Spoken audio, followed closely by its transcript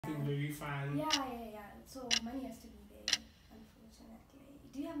something very fun. Yeah. So money has to be there, unfortunately.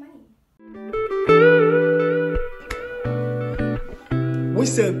 Do you have money?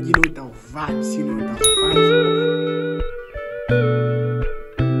 What's up? You know the vibes. You know the vibes.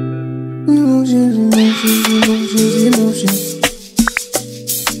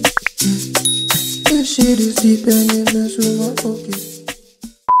 This shit is deep and it mess with my focus.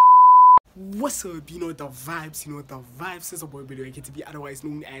 What's up? You know the vibes. You know the vibes. It's a boy Buti Yktv, otherwise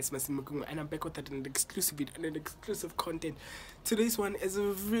known as Masedi Makukumare, and I'm back with an exclusive video and an exclusive content. Today's one is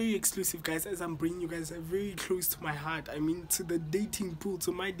a very exclusive, guys, as I'm bringing you guys very close to my heart. I mean, to the dating pool,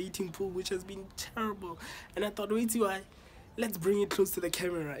 to my dating pool, which has been terrible. And I thought, wait, let's bring it close to the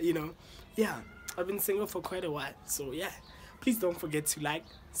camera. You know, yeah, I've been single for quite a while, so yeah. Please don't forget to like,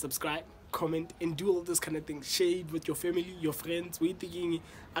 subscribe, comment, and do all those kind of things. Share it with your family, your friends.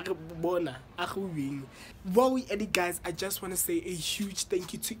 While we edit, guys, I just want to say a huge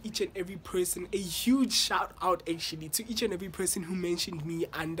thank you to each and every person, a huge shout out actually to each and every person who mentioned me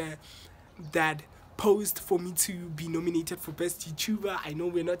under that post for me to be nominated for best YouTuber. I know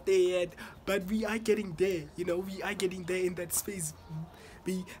we're not there yet, but we are getting there. You know, we are getting there in that space.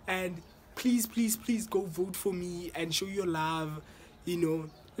 And please go vote for me and show your love. You know,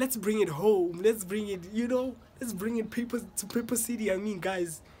 let's bring it home. Let's bring it, you know, let's bring it to Paper City. I mean,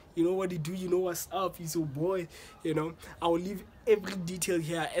 guys, you know what to do, you know what's up. He's your boy, you know. I will leave every detail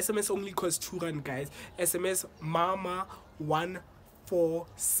here. SMS only costs £2, guys. SMS mama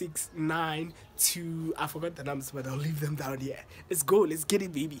 1469 to, I forgot the numbers, but I'll leave them down here. Let's go, let's get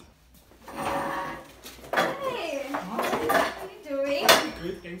it, baby. Hey, what are you doing?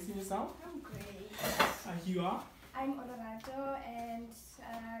 Good, thanks to yourself. I'm great. You are? I'm Honorato, and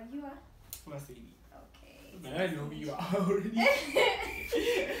you are? Masedi. Okay. But I know who you are already.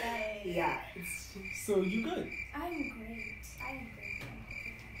 Yeah, so you good? I'm great. I'm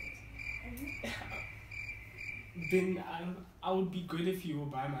perfect. And you? Then I would be good if you were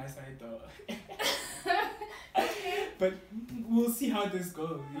by my side though. Okay. But we'll see how this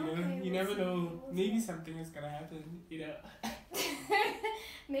goes, you know. Okay, You we'll never see. know. We'll Maybe see. something is gonna happen, you know.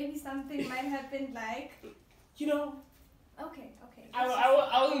 Maybe something might happen, like. You know, Okay.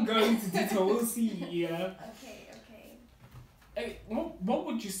 I won't go into detail. We'll see, you know. Okay. Hey, what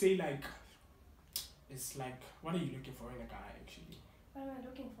would you say, like, it's like, what are you looking for in a guy, actually? What am I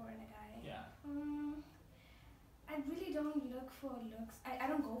looking for in a guy? Yeah. I really don't look for looks. I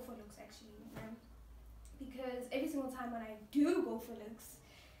don't go for looks, actually, because every single time when I do go for looks,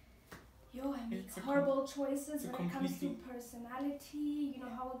 I make horrible choices when it comes to personality, you know,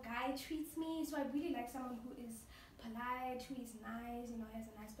 how a guy treats me. So I really like someone who is polite, who is nice, you know, has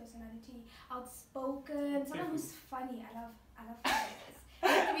a nice personality, outspoken, someone who's funny. I love funny. You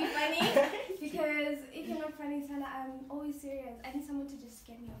have to be funny, because if you're not funny, Sana, I'm always serious. I need someone to just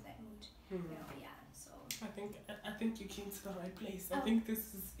get me off that mood. You know, yeah. So I think you came to the right place. I think this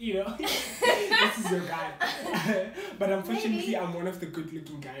is, you know, this is your guy. But unfortunately, maybe. I'm one of the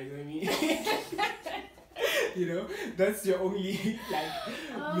good-looking guys. I mean, you know, that's your only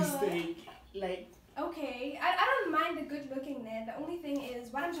mistake. Like. Okay, I don't mind the good-looking there. The only thing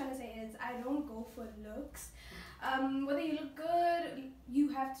is, what I'm trying to say is, I don't go for looks. Whether you look good, you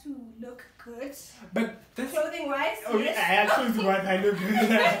have to look good. But that's clothing-wise. Oh yes. Yeah, I have clothing-wise. I look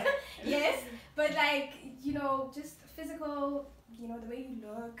good. Yes, but like, you know, just physical. You know, the way you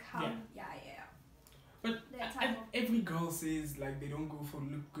look. How? Yeah. But every girl says like they don't go for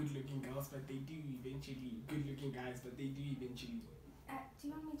good-looking girls, but they do eventually. Good-looking guys, but they do eventually. Do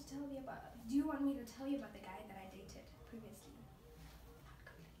you want me to tell you about? Do you want me to tell you about the guy that I dated previously?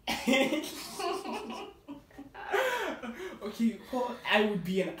 Okay, well, I would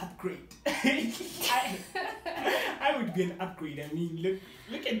be an upgrade. I would be an upgrade. I mean,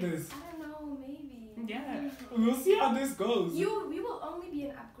 look at this. I don't know, maybe. Yeah, we'll see how this goes. We will only be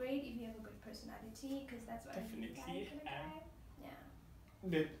an upgrade if you have a good personality, because that's what definitely. I like in a guy.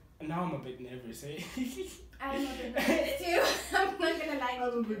 Yeah. Now I'm a bit nervous, eh? I'm a bit nervous too. I'm not gonna lie.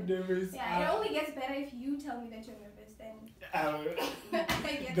 I'm a bit nervous. Yeah, it only gets better if you tell me that you're nervous.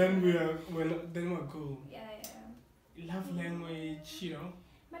 Then we're cool. Yeah. Love language, you know.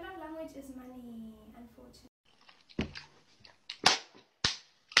 My love language is money, unfortunately.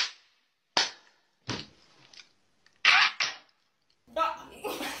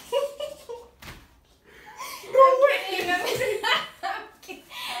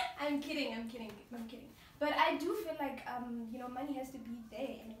 I'm kidding. But I do feel like you know, money has to be there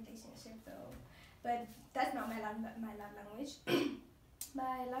in a relationship, though. But that's not my love language.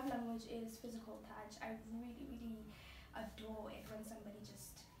 My love language is physical touch. I really adore it when somebody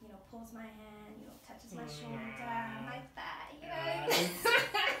just, you know, pulls my hand, you know, touches my shoulder, my thigh, you know.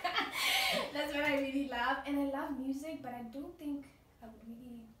 And I love music, but I don't think I would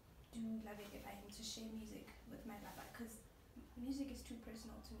really do love it if I am to share music with my lover, because music is too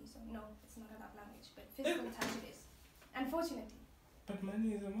personal to me. So no, it's not a love language, but physical touch it is. Unfortunately. But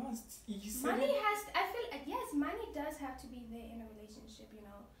money is a must. Money has. I feel yes, money does have to be there in a relationship.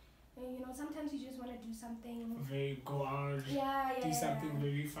 Sometimes you just want to do something. Go out. Do something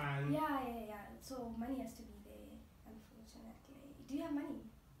very fun. Yeah. So money has to be there. Unfortunately, do you have money?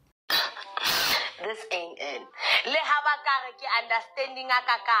 This ain't it. Le haba kare ke understanding a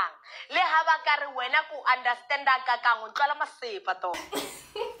kakang. Le haba kare wena ku understand a kakang. Untlola masepa to.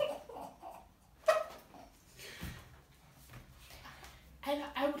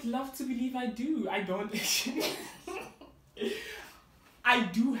 I would love to believe I do. I don't actually. I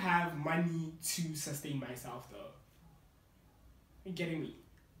do have money to sustain myself though. You getting me?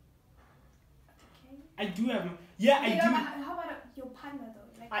 Okay. I do have. Yeah, I do. How about your partner though?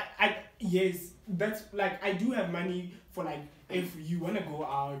 Yes, that's like I do have money for like if you wanna go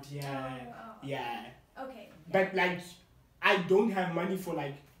out, yeah. Okay. But like I don't have money for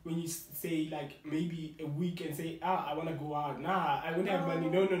like when you say like maybe a week and say I wanna go out. Nah, I wouldn't have money.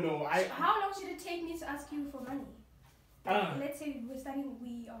 No. How long should it take me to ask you for money? Let's say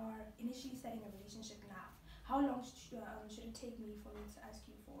we are initially starting a relationship now. How long should it take me for me to ask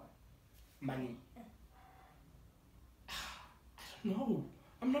you for money? I don't know.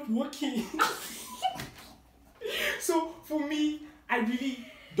 I'm not working. So for me, I really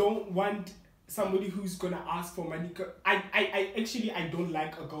don't want somebody who's gonna ask for money. I don't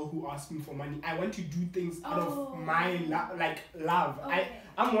like a girl who asks me for money. I want to do things out of my love. Okay.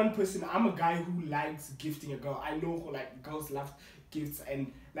 I'm one person. I'm a guy who likes gifting a girl. I know like girls love gifts,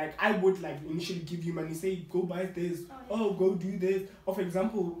 and like I would like initially give you money, say go buy this, go do this. Or for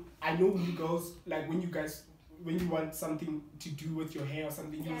example, I know you girls like when you want something to do with your hair or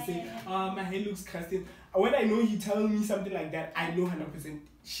something, you will say, my hair looks crusty. When I know you tell me something like that, I know 100%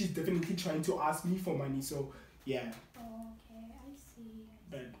 she's definitely trying to ask me for money. So yeah. Okay, I see.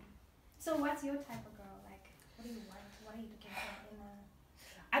 But so what's your type of girl? Like, what do you want? What are you looking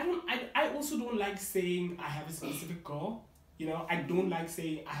for in a... I also don't like saying I have a specific girl. I don't like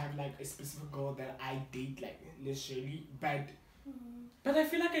saying I have like a specific girl that I date like necessarily. But I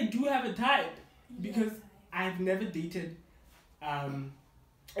feel like I do have a type because I've never dated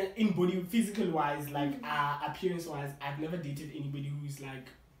in body physical wise, like appearance wise, I've never dated anybody who's like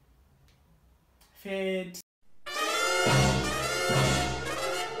fat.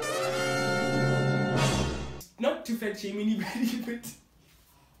 Not to fat shame anybody, but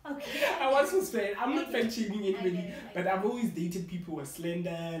okay. I was fat. I'm not fat shaming anybody, but I've always dated people who are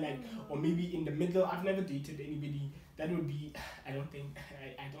slender, like or maybe in the middle. I've never dated anybody that would be. I don't think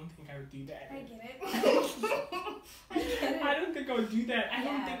I would do that. I get it. I don't think I would do that. I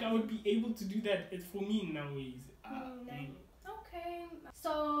don't think I would be able to do that. It's for me nowadays. Okay.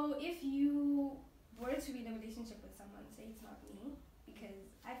 So if you were to be in a relationship with someone, say it's not me, because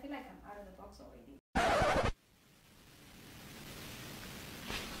I feel like I'm out of the box already.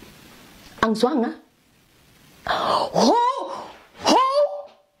 Ang swanga.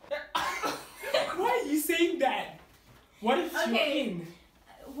 Why are you saying that? What if you're in?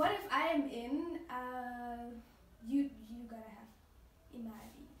 What if I am in? You gotta have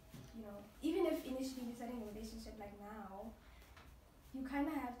imagine, even if initially you're starting a relationship like now, you kind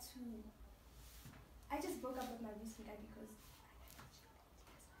of have to. I just broke up with my recent guy because.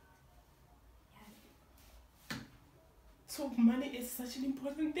 So money is such an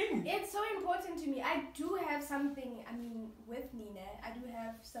important thing. It's so important to me. I do have something, with Nina, I do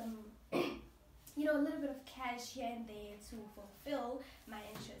have some, a little bit of cash here and there to fulfill my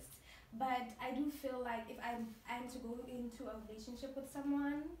interests. But I do feel like if I'm to go into a relationship with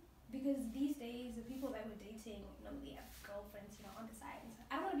someone, because these days the people that we're dating normally have girlfriends, on the side.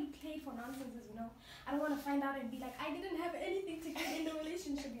 I don't want to be played for nonsense, I don't want to find out and be like, I didn't have anything to get in the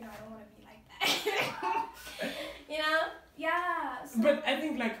relationship, I don't want to be like that. Yeah. So but I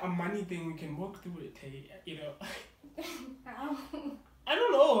think like a money thing, we can walk through it, hey, I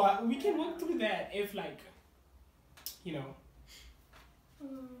don't know. We can work through that if like,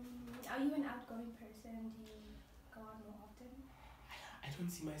 Are you an outgoing person? Do you go out more often? I don't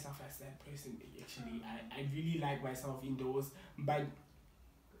see myself as that person actually. I really like myself indoors, but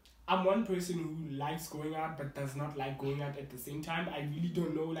I'm one person who likes going out but does not like going out at the same time. I really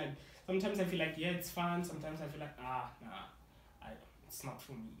don't know, like sometimes I feel like it's fun, sometimes I feel like it's not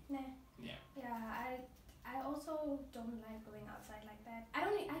for me. Nah. Yeah. I also don't like going outside like that. I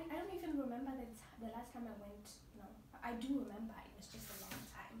don't even remember the last time I went. No, I do remember. It was just a long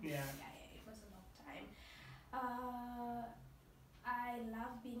time. Yeah, it was a long time. I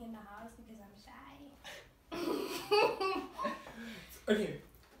love being in the house because I'm shy. Okay,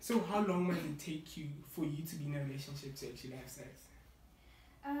 so how long will it take you for you to be in a relationship to actually have sex?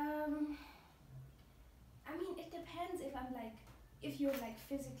 I mean, it depends if you're like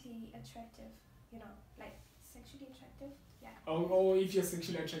physically attractive, you know, like sexually attractive. Yeah. Or if you're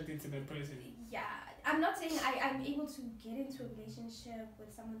sexually attracted to that person. Yeah, I'm not saying I'm able to get into a relationship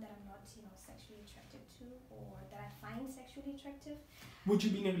with someone that I'm not, you know, sexually attracted to or that I find sexually attractive. Would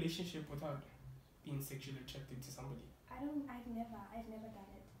you be in a relationship without being sexually attracted to somebody? I've never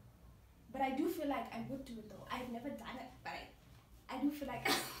done it. But I do feel like I would do it though. I've never done it, but I do feel like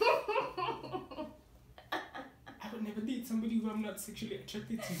I would never date somebody who I'm not sexually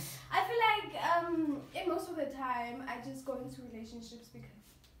attracted to. I feel like in most of the time I just go into relationships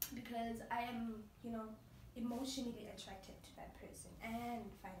because I am, you know, emotionally attracted to that person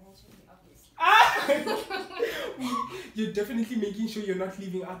and financially, obviously. You're definitely making sure you're not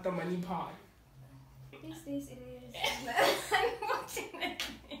leaving out the money part. These days it is. Unfortunately.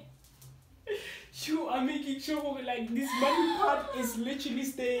 You are making sure like this money part is literally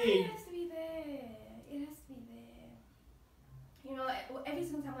staying. It has to be there. It has to be there. You know, every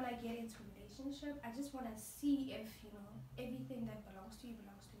single time when I get into a relationship, I just want to see if, you know, everything that belongs to you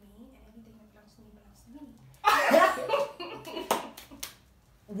belongs to me and everything that belongs to me belongs to me.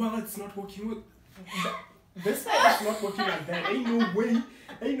 Well, it's not working with... This side is not working like that. Ain't no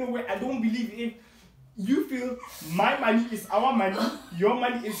way. I don't believe if you feel my money is our money, your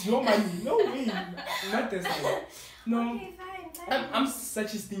money is your money. No way. Not this way. No. Okay, fine. I'm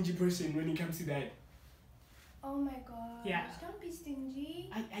such a stingy person when it comes to that. Oh my god. Yeah. Don't be stingy.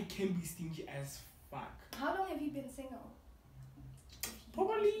 I can be stingy as fuck. How long have you been single?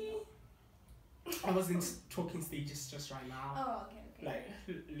 Probably... I was in talking stages just right now. Oh, okay. Like,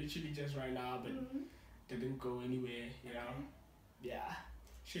 literally just right now, but didn't go anywhere, you know? Yeah.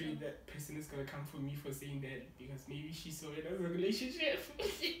 Surely that person is gonna come for me for saying that because maybe she saw it as a relationship.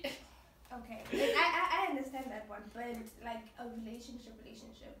 Okay. I understand that one, but like a relationship,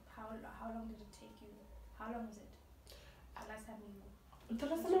 how long did it take you? How long was it? The last time you... The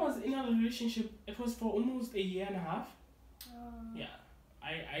last time I was in a relationship, it was for almost a year and a half. Yeah.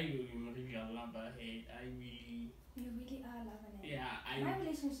 I really love her. Hey, You really are loving it. Yeah, My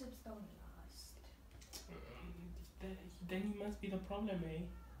relationships don't last. Then you must be the problem, eh?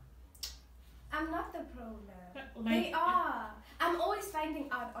 I'm not the problem. Like, They are. I'm always finding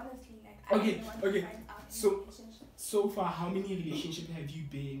out, honestly. Like, Okay, I'm the one who okay. finds out in relationships. So far, how many relationships have you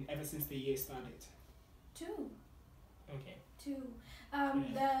been ever since the year started? 2. Okay. 2.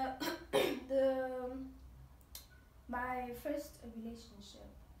 My first relationship.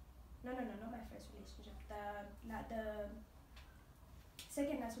 No, not my first relationship. The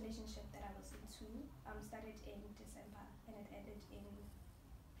second last relationship that I was into started in December and it ended in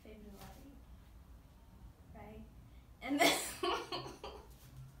February. Right? And then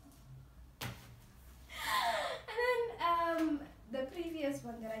the previous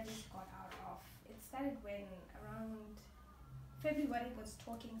one that I just got out of, it started when around February was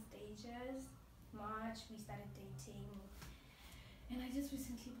talking stages. March we started dating, and I just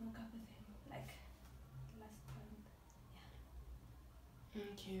recently broke up with him like last month. Yeah.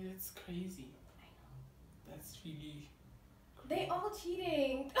 Okay, that's crazy. I know. That's really crazy. They all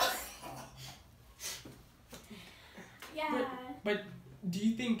cheating. Yeah. But do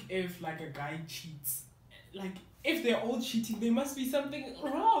you think if like a guy cheats, like if they're all cheating, there must be something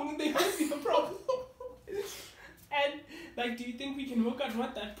wrong. There must be a problem. And like, do you think we can work out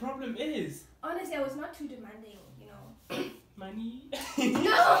what that problem is? Honestly, I was not too demanding, you know. Money?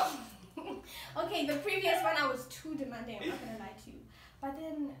 No! Okay, the previous one I was too demanding, I'm not gonna lie to you. But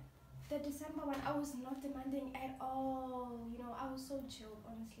then the December one, I was not demanding at all. You know, I was so chilled,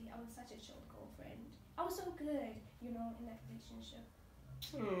 honestly. I was such a chilled girlfriend. I was so good, you know, in that relationship.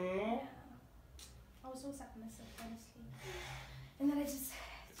 Aww. Yeah. I was so submissive, honestly. And then I just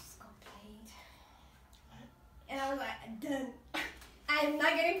got played. And I was like, done. I'm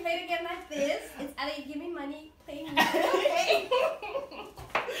not getting played again like this. It's either you give me money, pay me. Okay.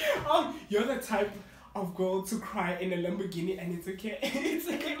 Oh, you're the type of girl to cry in a Lamborghini and it's okay. It's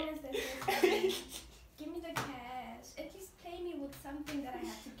okay. Give me the cash. At least pay me with something that I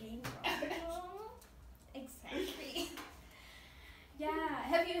have to gain from. You know? Exactly. Yeah.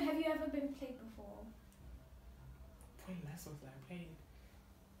 Have you ever been played before? When last was I played?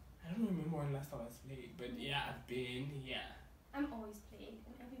 I don't remember when last I was played, but yeah, I've been, yeah. I'm always played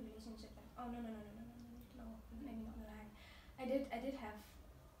in every relationship. Oh no, maybe not lie. I did have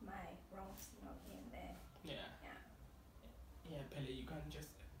my wrongs, you know, here and there. Yeah. Yeah, Pele, you can't just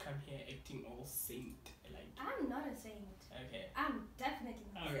come here acting all saint like. I'm not a saint. Okay. I'm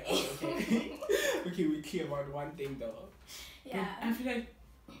definitely not a Okay. saint. Okay. Okay, we're clear about one thing though. Yeah. But I feel like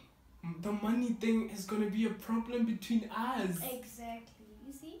the money thing is gonna be a problem between us. Exactly.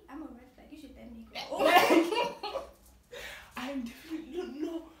 You see, I'm a red flag. You should let me go. I'm definitely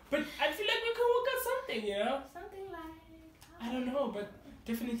no, but I feel like we can work out something, you know? Something like I don't know, but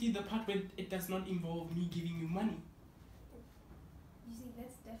definitely the part where it does not involve me giving you money. You see,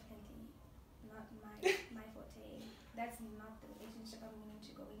 that's definitely not my forte. That's not the relationship I'm willing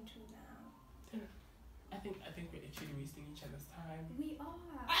to go into now. I think we're actually wasting each other's time. We are.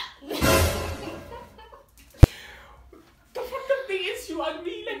 The fucking thing is, you and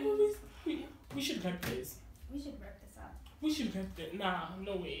me, like we should cut this. We should wrap this up. We should cut this. Nah,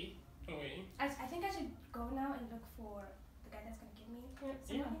 no way. I think I should go now and look for the guy that's gonna give me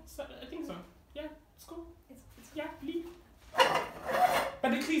some Yeah, money. so, I think so. Yeah, it's cool. It's Yeah, leave.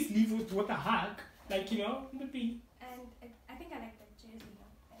 But at least leave with what the heck. Like, you know, would be. And I think I like the jersey.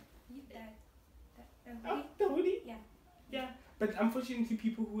 Oh, the hoodie? Yeah. Yeah. But unfortunately,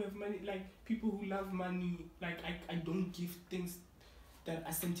 people who have money, like people who love money, like I don't give things that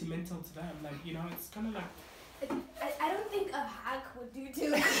are sentimental to them. Like, you know, it's kind of like. I don't think a hack would do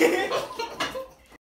too.